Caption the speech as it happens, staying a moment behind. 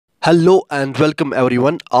Hello and welcome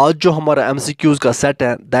everyone. आज जो हमारा एमसीक्यूज का सेट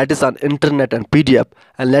है that is on internet and PDF.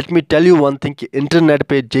 And let me tell you one thing कि internet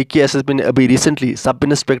पे जेकेएसएसबी ने अभी रिसेंटली सब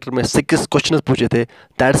इंस्पेक्टर में 6 क्वेश्चन पूछे थे।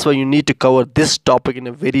 That's why you need to cover this topic in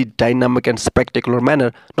a very dynamic and spectacular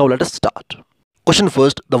manner. Now let us start. Question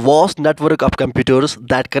first, the vast network of computers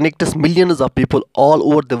that connects millions of people all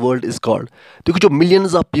over the world is called। देखो जो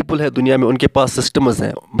millions of people है दुनिया में उनके पास systems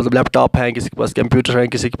हैं, मतलब laptop हैं, किसी के पास कंप्यूटर है,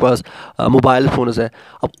 किसी के पास मोबाइल फ़ोन्स हैं।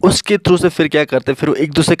 अब उसके थ्रू से फिर क्या करते हैं, फिर वो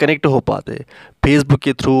एक दूसरे कनेक्ट हो पाते हैं फेसबुक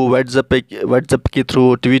के थ्रू, व्हाट्सएप के थ्रू,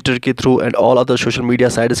 ट्विटर के through and all other social media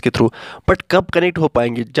sites के थ्रू। बट कब कनेक्ट हो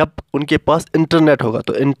पाएंगे? जब उनके पास इंटरनेट होगा।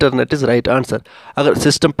 तो इंटरनेट इज़ राइट आंसर। अगर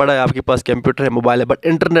सिस्टम पड़ा है, आपके पास कंप्यूटर है, मोबाइल है, बट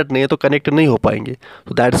इंटरनेट नहीं है तो कनेक्ट नहीं हो पाएंगे।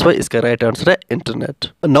 तो दैट्स वाई इसका राइट आंसर है internet.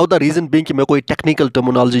 Now the reason being कि मैं कोई टेक्निकल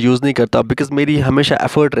टर्मिनोलॉजी यूज़ नहीं करता, बिकॉज मेरी हमेशा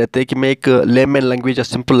एफर्ट रहते हैं कि मैं एक लेमन लैंग्वेज या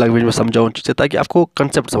सिंपल लैंग्वेज में समझाऊँ चीज़ें, ताकि आपको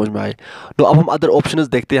कंसेप्ट समझ में आए। तो अब हम अदर ऑप्शंस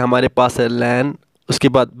देखते हैं। हमारे पास है लैन, उसके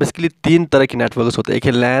बाद बेसिकली 3 तरह के नेटवर्क्स होते हैं, एक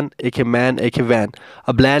है लैन, एक है मैन, एक है वैन।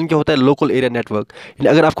 अब लैन क्या होता है? Local area network. यानी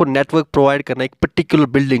अगर आपको नेटवर्क प्रोवाइड करना है एक पर्टिकुलर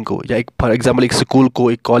बिल्डिंग को, या एक फॉर एग्जांपल एक स्कूल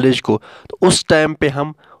को, एक कॉलेज को, तो उस टाइम पे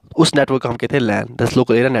हम उस नेटवर्क को हम कहते हैं लैन, दैट्स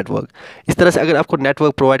लोकल एरिया नेटवर्क। इस तरह से अगर आपको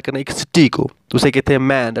नेटवर्क प्रोवाइड करना है एक सिटी को, तो उसे कहते हैं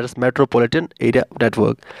man, that is metropolitan area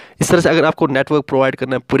network. इस तरह से अगर आपको नेटवर्क प्रोवाइड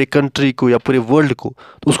करना है पूरे कंट्री को या पूरे वर्ल्ड को,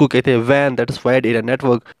 तो उसको कहते हैं van, that is wide area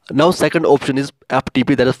network. Now second option is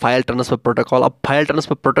FTP, that is file transfer protocol. अब फाइल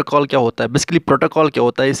ट्रांसफर प्रोटोकॉल क्या होता है? बेसिकली प्रोटोकॉल क्या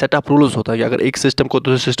होता है? ये सेट ऑफ रूल्स होता है कि अगर एक सिस्टम को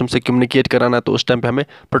दूसरे सिस्टम से कम्युनिकेट कराना है तो उस टाइम पे हमें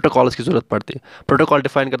प्रोटोकॉल्स की जरूरत पड़ती है। प्रोटोकॉल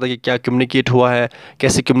डिफाइन करता है कि क्या कम्युनिकेट हुआ है,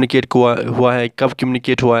 कैसे कम्युनिकेट हुआ है, कब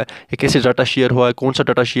कम्युनिकेट हुआ है, या कैसे डाटा शेयर हुआ है, कौन सा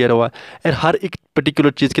डाटा शेयर हुआ है। और हर एक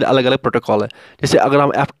पर्टिकुलर चीज़ के लिए अलग अलग प्रोटोकॉल है। जैसे अगर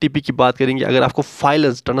हम एफटीपी की बात करेंगे, अगर आपको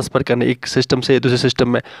फाइल्स ट्रांसफर करने एक सिस्टम से दूसरे सिस्टम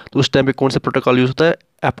में, तो उस टाइम पे कौन सा प्रोटोकॉल यूज़ होता है?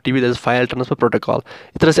 FTP, that is file transfer protocol.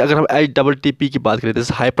 इस तरह से अगर हम HTTP की बात करें,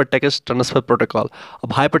 जैसे हाइपर टेक्स्ट ट्रांसफर प्रोटोकॉल।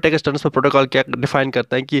 अब हाइपर टेक्स्ट ट्रांसफर प्रोटोकॉल क्या डिफाइन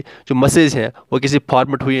करता है कि जो मैसेज है वो किसी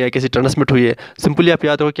फॉर्मेट हुई है, किसी ट्रांसमिट हुई है। सिंपली आप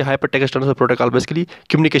याद रखो कि hyper text transfer protocol basically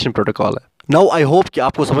communication protocol है। नाउ आई होप कि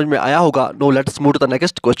आपको समझ में आया होगा। No let's move to the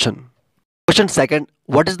next question. Question second,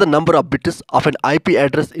 what is the number of bits of N IP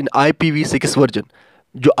address in IPv6 version?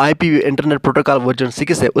 जो IPv internet protocol version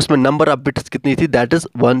 6 है, उसमें नंबर ऑफ बिट्स कितनी थी? That is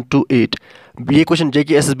 1 to 8। ये question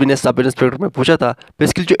JKSSB ने sub inspector में पूछा था।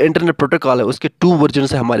 बेसिकली जो इंटरनेट प्रोटोकॉल है उसके 2 वर्जन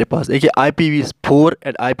है हमारे पास, एक है IPv4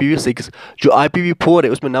 एंड IPv6। जो IPv4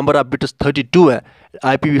 है उसमें नंबर ऑफ बिट्स 32 है,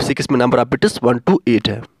 IPv6 में नंबर ऑफ बिट्स 1 to 8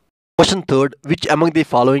 है। Question third, which among the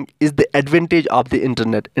following is the advantage of the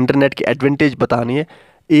internet? Internet की एडवांटेज बतानी है।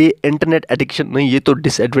 ए इंटरनेट एडिक्शन नहीं, ये तो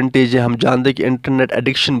डिसएडवांटेज है। हम जानते हैं कि इंटरनेट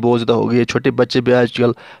एडिक्शन बहुत ज़्यादा हो गई है। छोटे बच्चे भी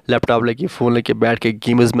आजकल लैपटॉप लेके, फ़ोन लेके बैठ के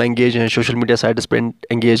गेम्स में एंगेज हैं, सोशल मीडिया साइट्स पे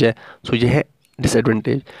एंगेज है। सो ये है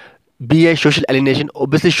डिसएडवांटेज। बी है social alienation.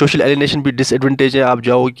 Obviously social alienation भी डिसएडवांटेज है। आप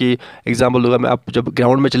जाओ कि एग्जांपल दूंगा मैं, आप जब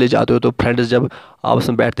ग्राउंड में चले जाते हो तो फ्रेंड्स जब आपस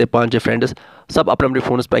में बैठते हैं, 5-6 फ्रेंड्स, सब अपने अपने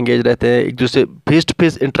फ़ोन पर एंगेज रहते हैं, एक दूसरे फेस टू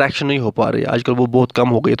फेस इंटरेक्शन नहीं हो पा रही है आजकल, वो बहुत कम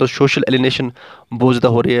हो गई है। तो सोशल एलिनेशन बहुत ज़्यादा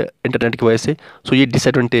हो रही है इंटरनेट की वजह से। सो ये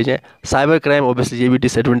डिसएडवांटेज है। साइबर क्राइम ओबियसली ये भी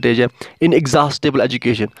डिसएडवांटेज है। इनएग्जॉस्टेबल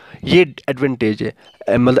एजुकेशन ये एडवांटेज है।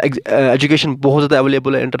 मतलब एजुकेशन बहुत ज़्यादा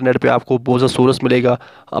अवेलेबल है इंटरनेट पे, आपको बहुत ज़्यादा सोर्स मिलेगा।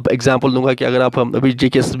 अब एग्जांपल दूंगा कि अगर आप अभी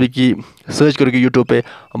जेकेएसबी की सर्च करोगे यूट्यूब पे,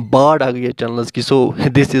 बाढ़ आ गई है चैनल्स की। So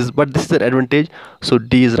this is an advantage. So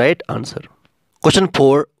D is right answer. Question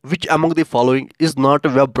 4, which among the following is not a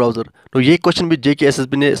web browser? तो ये क्वेश्चन भी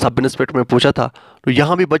जेकेएसएसबी ने सब इंस्पेक्टर में पूछा था। तो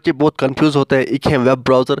यहाँ भी बच्चे बहुत कंफ्यूज होते हैं, एक है वेब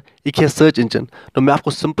ब्राउजर, एक है सर्च इंजन। तो मैं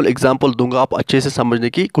आपको सिंपल एग्जांपल दूंगा, आप अच्छे से समझने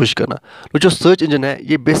की कोशिश करना। तो जो सर्च इंजन है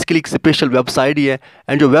ये बेसिकली एक स्पेशल वेबसाइट ही है,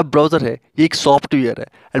 एंड जो वेब ब्राउजर है ये एक सॉफ्टवेयर है,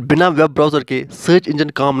 एंड बिना वेब ब्राउजर के सर्च इंजन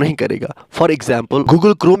काम नहीं करेगा। फॉर एग्जाम्पल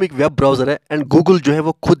गूगल क्रोम एक वेब ब्राउजर है, एंड गूगल जो है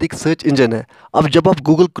वो खुद एक सर्च इंजन है। अब जब आप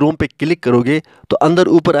गूगल क्रोम पे क्लिक करोगे तो अंदर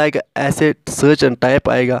ऊपर आएगा ऐसे सर्च एंड टाइप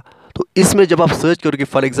आएगा। तो इसमें जब आप सर्च करोगे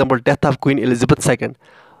for example death of queen Elizabeth second,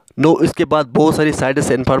 no इसके बाद बहुत सारी साइड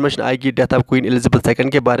से इन्फॉर्मेशन आएगी death of queen Elizabeth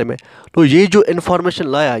second के बारे में। तो ये जो इन्फॉर्मेशन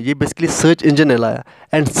लाया ये बेसिकली सर्च इंजन ने लाया।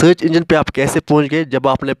 एंड सर्च इंजन पे आप कैसे पहुंच गए? जब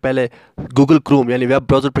आपने पहले गूगल क्रोम यानी वेब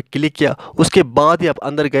ब्राउज़र पे क्लिक किया, उसके बाद ही आप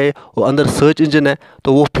अंदर गए और अंदर सर्च इंजन है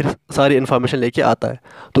तो वो फिर सारी इन्फॉर्मेशन लेके आता है।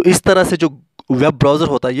 तो इस तरह से जो वेब ब्राउज़र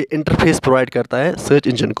होता है ये इंटरफेस प्रोवाइड करता है सर्च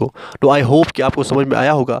इंजन को। तो आई होप कि आपको समझ में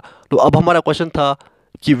आया होगा। तो अब हमारा क्वेश्चन था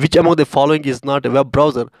कि which among the following is not a web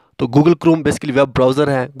browser? तो Google Chrome basically web browser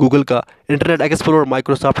है गूगल का, इंटरनेट एक्सप्लोरर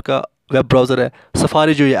माइक्रोसॉफ्ट का वेब ब्राउज़र है,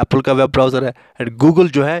 सफारी जो ये एप्पल का वेब ब्राउज़र है, एंड गूगल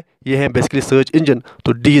जो है ये है बेसिकली सर्च इंजन।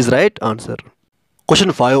 तो D is right answer.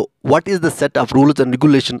 Question 5, what is the set of rules and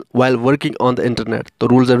regulation while working on the internet? तो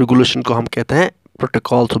रूल्स एंड रेगुलेशन को हम कहते हैं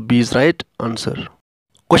प्रोटोकॉल। तो B is right answer.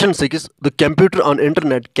 Question 6, the computer on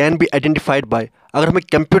internet can be identified by. अगर हमें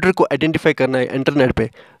computer को identify करना है इंटरनेट पे,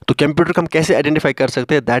 तो कंप्यूटर को हम कैसे आइडेंटिफाई कर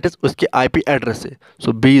सकते हैं? दैट इज उसके आईपी एड्रेस से।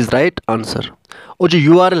 सो बी इज राइट आंसर। और जो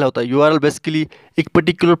यूआरएल होता है, यूआरएल बेसिकली एक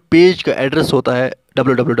पर्टिकुलर पेज का एड्रेस होता है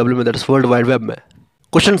www में, that is world wide web में।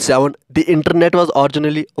 Question 7, the internet was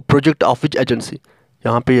originally a project of which agency.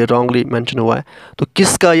 यहाँ पे ये रॉन्गली मेंशन हुआ है, तो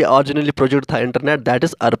किसका ये ओरिजिनली प्रोजेक्ट था इंटरनेट? दैट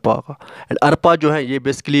इज़ अरपा का। एंड अरपा जो है ये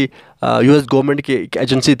बेसिकली यूएस गवर्नमेंट की एक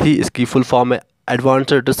एजेंसी थी, इसकी फुल फॉर्म है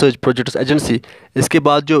एडवांस्ड रिसर्च प्रोजेक्ट्स एजेंसी। इसके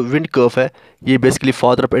बाद जो विंड कर्व है, ये बेसिकली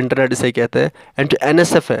फादर ऑफ इंटरनेट इसे कहते हैं। एंड जो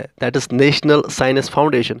एनएसएफ है, that is national science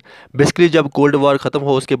foundation. Basically जब कोल्ड वॉर ख़त्म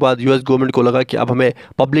हो उसके बाद यूएस गवर्नमेंट को लगा कि अब हमें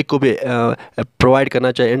पब्लिक को भी प्रोवाइड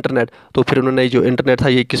करना चाहिए इंटरनेट, तो फिर उन्होंने जो इंटरनेट था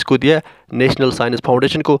ये किसको दिया? नेशनल साइंस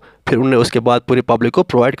फाउंडेशन को। फिर उन्होंने उसके बाद पूरी पब्लिक को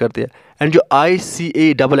प्रोवाइड कर दिया। एंड जो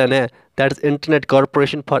ICANN है, that is internet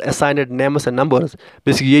corporation for असाइनड names and numbers.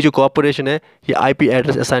 Basically ये जो कॉर्पोरेशन है ये IP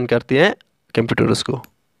एड्रेस असाइन करती हैं कंप्यूटर्स को।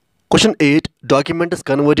 Question 8, document is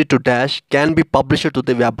converted to dash can be published to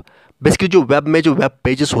the web. Basically जो वेब में जो वेब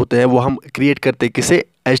पेजेस होते हैं वो हम क्रिएट करते हैं किसे?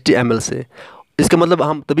 HTML से। इसका मतलब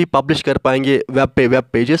हम तभी पब्लिश कर पाएंगे वेब पे वेब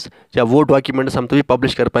पेजेस, या वो डॉक्यूमेंट्स हम तभी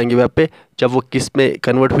पब्लिश कर पाएंगे वेब पे जब वो किस में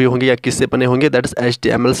कन्वर्ट हुए होंगे या किस से बने होंगे? दैट इज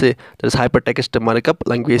HTML से, that is hyper text markup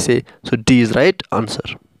language से। सो D is right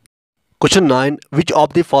answer. Question 9, which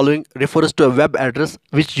of the following refers to a web address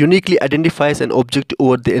which uniquely identifies an object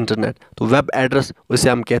over the internet? तो web address उसे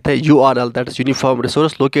हम कहते हैं URL, that is Uniform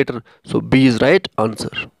Resource Locator. So B is right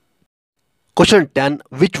answer. Question 10,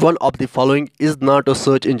 which one of the following is not a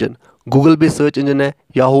search engine? Google भी search engine है,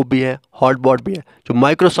 Yahoo भी है, Hotbot भी है। जो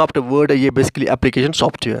Microsoft Word है ये बेसिकली एप्लीकेशन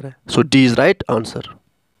सॉफ्टवेयर है। So D is right answer.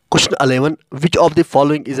 Question 11, which of the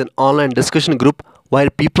following is an online discussion group where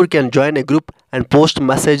people can join a group and post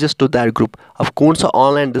messages to that group? अब कौन सा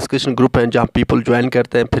online discussion group है जहाँ people join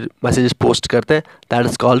करते हैं फिर messages post करते हैं? That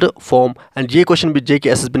is called form. And ये क्वेश्चन भी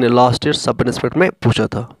JKSB ने लास्ट ईयर सब इंस्पेक्टर में पूछा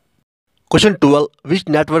था। Question 12, which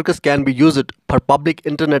networks can be used for public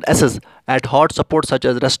internet access at hot spots such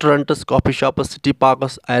as restaurants, coffee shops, city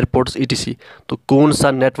parks, airports, etc. तो कौन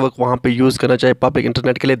सा network वहाँ पे यूज़ करना चाहिए पब्लिक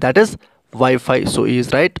इंटरनेट के लिए? That is Wi-Fi. So E is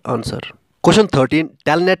right answer. Question 13,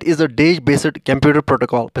 Telnet is a dish-based computer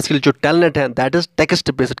protocol. Basically जो Telnet है that is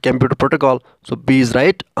text-based computer protocol. So B is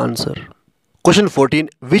right answer. Question 14,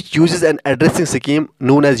 which uses an addressing scheme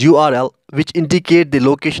known as URL which indicate the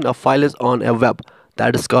location of files on a web?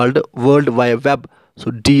 That is called World Wide Web.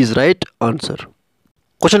 So D is right answer.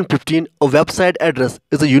 Question 15, a website address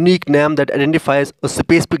is a unique name that identifies a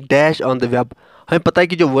specific dash on the web. हमें पता है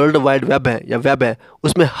कि जो world wide web है या web है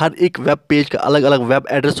उसमें हर एक वेब पेज का अलग अलग वेब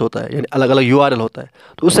एड्रेस होता है, यानी अलग अलग URL होता है।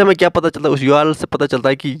 तो उससे हमें क्या पता चलता है? उस URL से पता चलता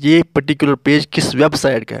है कि ये पर्टिकुलर पेज किस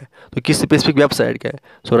वेबसाइट का है, तो किस स्पेसिफिक वेबसाइट का है।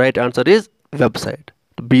 सो right answer is website.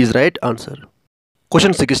 B is right answer.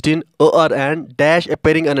 Question 16, and dash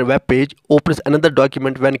appearing on a web page opens another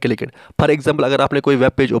document when clicked. For example अगर आपने कोई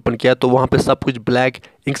वेब पेज ओपन किया तो वहाँ पे सब कुछ ब्लैक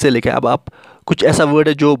इंक से लिखा है। अब आप कुछ ऐसा वर्ड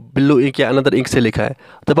है जो ब्लू इंक या अनदर इंक से लिखा है,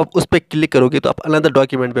 जब आप उस पर क्लिक करोगे तो आप अनदर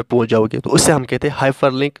डॉक्यूमेंट पे पहुँच जाओगे, तो उससे हम कहते हैं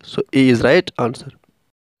hyper link. So A is right answer.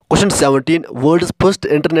 Question 17, world's first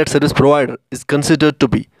internet service provider is considered to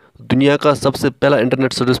be. दुनिया का सबसे पहला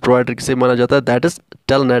इंटरनेट सर्विस प्रोवाइडर किसे माना जाता है? That is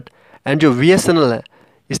telnet. एंड जो VSNL है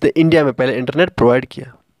इसने इंडिया में पहले इंटरनेट प्रोवाइड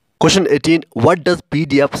किया। Question 18, what does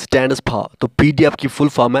PDF stands for? तो PDF की फुल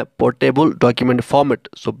फॉर्म है portable document format.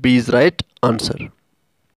 So B is right answer.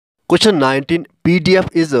 Question 19,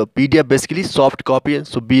 PDF basically soft copy है।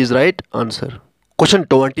 सो B is right answer. Question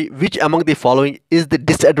 20, which among the following is the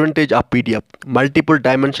disadvantage of PDF? Multiple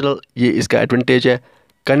dimensional ये इसका advantage है,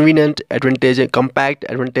 convenient advantage है, compact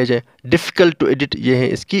advantage है, difficult to edit ये है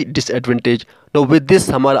इसकी disadvantage. तो विद दिस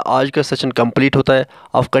हमारा आज का सेशन कंप्लीट होता है।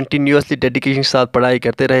 आप कंटिन्यूसली डेडिकेशन के साथ पढ़ाई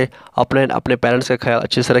करते रहे, अपने पेरेंट्स का ख्याल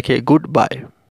अच्छे से रखिए। Good bye.